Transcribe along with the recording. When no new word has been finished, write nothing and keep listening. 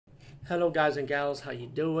Hello guys and gals, how you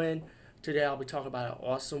doing? Today I'll be talking about an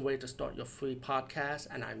awesome way to start your free podcast,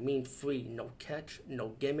 and I mean free, no catch, no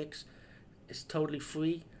gimmicks. It's totally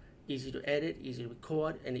free, easy to edit, easy to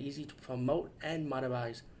record, and easy to promote and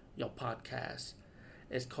monetize your podcast.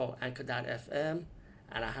 It's called Anchor.fm,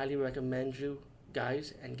 and I highly recommend you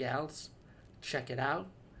guys and gals check it out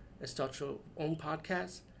and start your own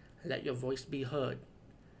podcast and let your voice be heard.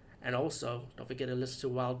 And also, don't forget to listen to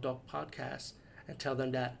Wild Dog Podcast and tell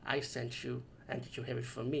them that I sent you and that you hear it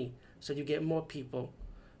from me. So you get more people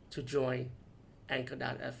to join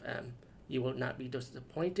Anchor.fm. You will not be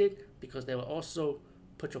disappointed because they will also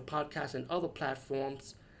put your podcast in other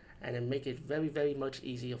platforms and then make it very, very much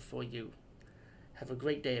easier for you. Have a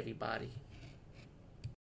great day, everybody.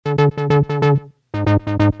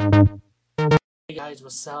 Hey guys,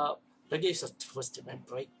 what's up? Look at some twisted and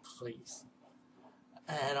break, please.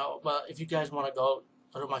 And but if you guys want to go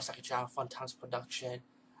to my second channel, Fun Times Production.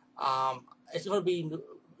 It's gonna be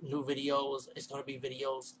new videos. It's gonna be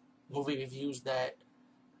videos, movie reviews that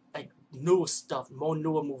like newer stuff, more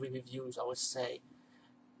newer movie reviews. I would say,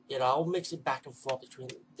 I'll mix it back and forth between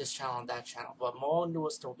this channel and that channel, but more newer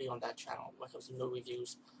stuff will be on that channel when it comes to new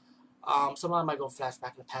reviews. Some I might go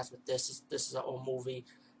flashback in the past with this. This is an old movie,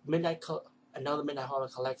 another Midnight Horror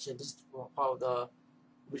Collection. This is part of the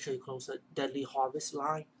we show you closer Deadly Harvest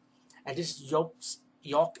line, and this is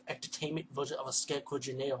York Entertainment version of a ScareCrow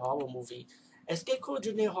genre horror movie. And ScareCrow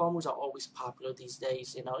genre horror movies are always popular these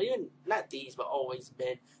days. Even not these, but always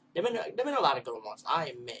been. There've been a lot of good ones, I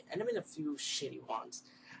admit, and there've been a few shitty ones.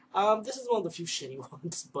 This is one of the few shitty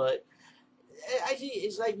ones, but actually,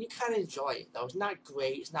 it's like you kind of enjoy it though. It's not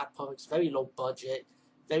great, it's not perfect, it's very low budget,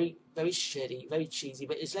 very very shitty, very cheesy.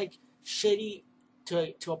 But it's like shitty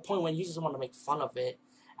to a point when you just want to make fun of it.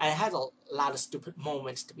 And it has a lot of stupid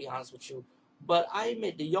moments, to be honest with you. But I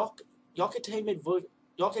admit the York Entertainment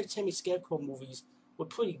ScareCrow movies were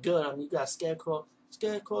pretty good. I mean, you got ScareCrow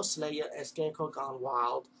Slayer, and ScareCrow Gone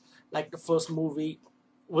Wild. Like the first movie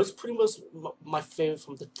was pretty much my favorite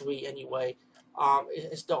from the three, anyway.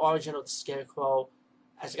 It's the origin of the Scarecrow.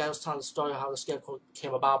 As the guy was telling the story of how the Scarecrow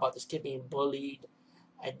came about this kid being bullied,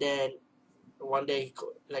 and then one day,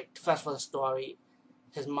 like to fast forward the story,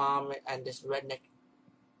 his mom and this redneck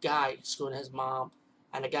guy screwing his mom,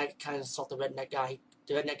 and the guy kind of assaulted the redneck guy.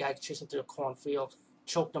 The redneck guy chased him through the cornfield,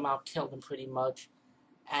 choked him out, killed him pretty much.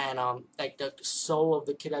 And like the soul of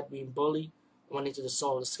the kid that being bullied went into the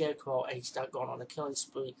soul of the Scarecrow, and he started going on a killing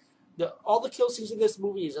spree. All the kill scenes in this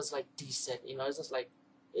movie is just like decent, It's just like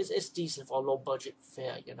it's decent for a low budget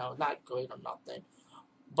fare, not great or nothing.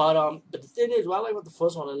 But the thing is, what I like about the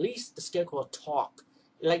first one, at least the Scarecrow talk.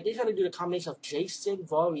 Like they try to do the combination of Jason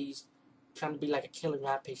Voorhees trying to be like a killing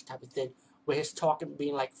rampage type of thing, where his talking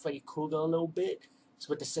being like Freddy Krueger a little bit, so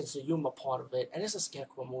with the sense of humor part of it. And it's a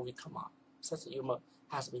Scarecrow movie, come on, sense of humor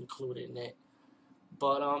has to be included in it.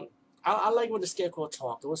 But I like when the Scarecrow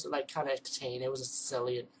talked. It was like kind of entertaining. It was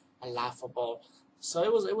silly and laughable, so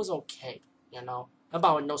it was okay,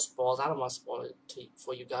 About with no spoils, I don't want to spoil it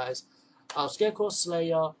for you guys. Scarecrow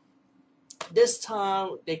Slayer. This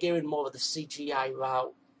time they gave it more of the CGI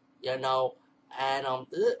route, and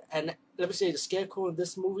and let me say the Scarecrow in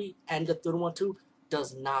this movie and the third one too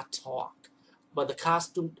does not talk, but the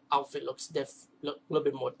costume outfit look a little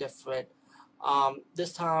bit more different.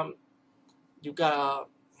 This time you got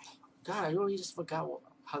God, I really just forgot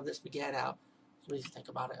how this began out. Really think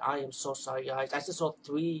about it. I am so sorry, guys. I just saw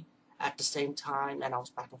three at the same time, and I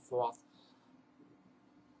was back and forth.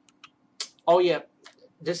 Oh yeah,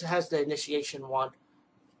 this has the initiation one.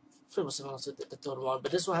 Pretty much similar to the third one,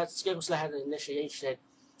 but this one has Scarecrow Slayer had an initiation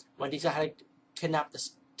when these guys had to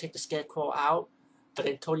take the Scarecrow out, but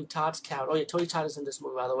then Tony Todd's count. Oh yeah, Tony Todd is in this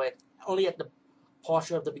movie, by the way. Only at the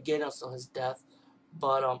portion of the beginning of his death,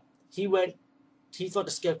 but he thought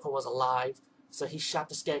the Scarecrow was alive, so he shot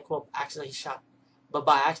the Scarecrow. Accidentally shot, but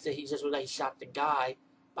by accident he just realized he shot the guy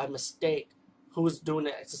by mistake, who was doing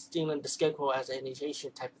it, stealing the Scarecrow as an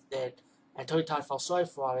initiation type of thing, and Tony Todd felt sorry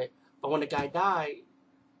for it. But when the guy died,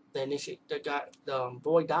 the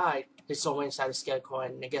boy died. His soul went inside the Scarecrow,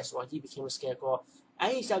 and guess what? He became a Scarecrow,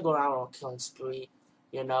 and he started going out on a killing spree,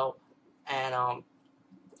 and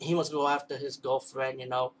he wants to go after his girlfriend,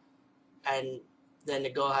 and then the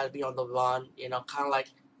girl had to be on the run, kind of like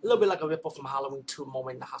a little bit like a ripple from Halloween 2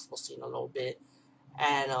 moment in the hospital scene a little bit,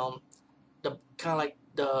 and the kind of like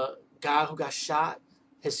the guy who got shot,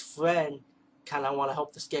 his friend kind of want to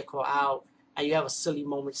help the Scarecrow out. And you have a silly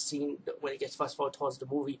moment scene when it gets fast forward towards the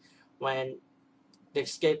movie when the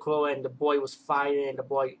Scarecrow and the boy was fighting, and the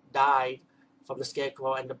boy died from the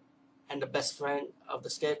Scarecrow, and the best friend of the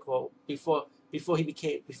Scarecrow before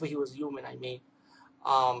he was human. I mean,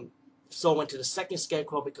 soul went to the second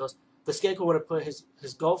Scarecrow because the Scarecrow would have put his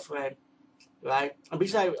girlfriend, right? And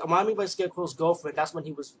besides, what I mean by Scarecrow's girlfriend, that's when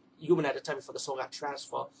he was human at the time before the soul got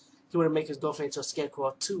transferred. He would have made his girlfriend into a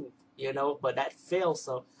Scarecrow too, you know, but that failed.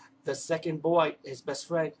 So the second boy, his best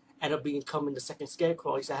friend, ended up becoming the second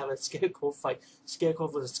Scarecrow. He used to have a Scarecrow fight. Scarecrow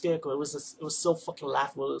versus Scarecrow. It was so fucking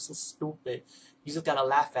laughable. It was so stupid. You just gotta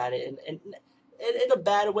laugh at it, and in a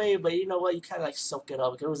bad way, but you know what? You kind of like soak it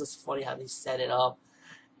up. Because it was just funny how they set it up,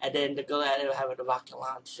 and then the girl ended up having the rocket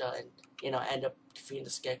launcher, and you know, end up defeating the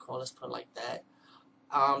Scarecrow. Let's put it like that.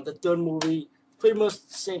 The third movie, pretty much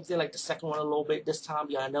the same thing like the second one a little bit. This time,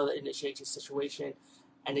 you got another initiation situation,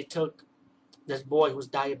 and they took this boy who was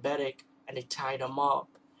diabetic and they tied him up,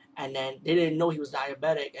 and then they didn't know he was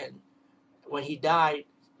diabetic, and when he died,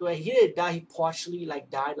 well, he didn't die. He partially like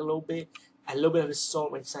died a little bit, and a little bit of his soul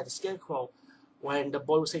went inside the Scarecrow. When the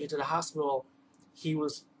boy was taken to the hospital,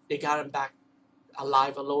 they got him back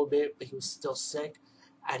alive a little bit, but he was still sick,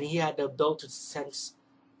 and he had the ability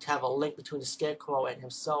to have a link between the Scarecrow and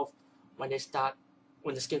himself. When the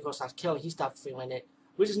Scarecrow starts killing, he starts feeling it,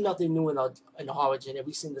 which is nothing new in the origin. And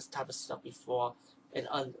we've seen this type of stuff before in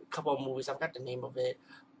a couple of movies. I forgot the name of it,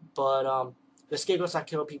 but the Scarecrow started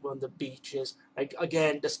killing people on the beaches. Like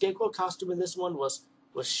again, the Scarecrow costume in this one was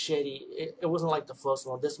shitty. It wasn't like the first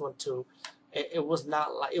one. This one too. It was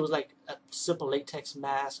not like, it was like a simple latex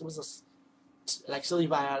mask. It was like silly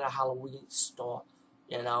buy at a Halloween store,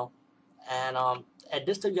 you know. And at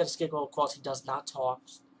this time you got a Scarecrow. Of course, he does not talk.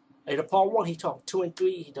 In the part 1, he talked. 2 and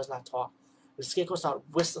 3, he does not talk. The Scarecrow started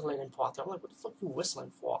whistling in part 3. I'm like, what the fuck are you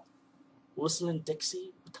whistling for? Whistling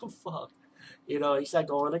Dixie? What the fuck? You know, he started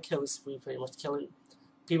going on a killing spree, pretty much killing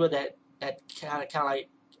people that kind of like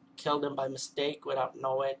killed him by mistake without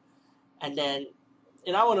knowing. And then,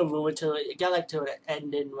 and I want to ruin it got like to the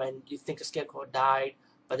ending when you think the Scarecrow died,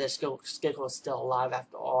 but the Scarecrow is still alive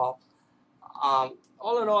after all.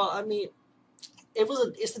 All in all, I mean,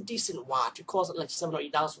 it's a decent watch. It costs like $7 or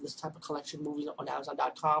 $8 for this type of collection movies on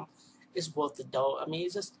Amazon.com. It's worth the dough. I mean,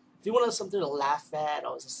 it's just, if you want something to laugh at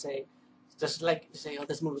or just like say, oh,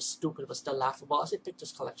 this movie's stupid but still laughable, I say pick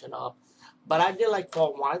this collection up. But I did like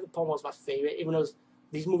part 1. I think part 1 was my favorite, even though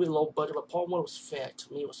these movies are low budget. But part 1 was fair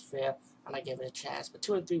to me. It was fair, and I gave it a chance. But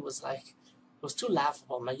 2 and 3 was like, it was too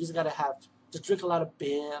laughable, man. You just gotta just drink a lot of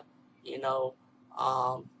beer, you know,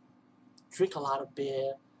 drink a lot of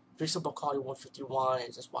beer, drink some Bacardi 151,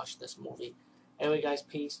 and just watch this movie. Anyway, guys,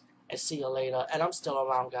 peace, and see you later. And I'm still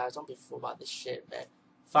around, guys. Don't be fooled by this shit, man.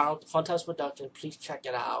 Fun Times Production, please check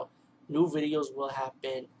it out. New videos will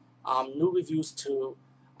happen. New reviews too.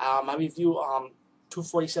 I review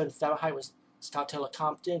 247 Fahrenheit with Scout Taylor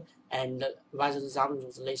Compton, and Rise of the Zombies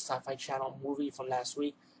was the late Sci-Fi Channel movie from last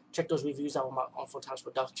week. Check those reviews out on Fun Times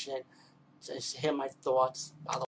Production to hear my thoughts.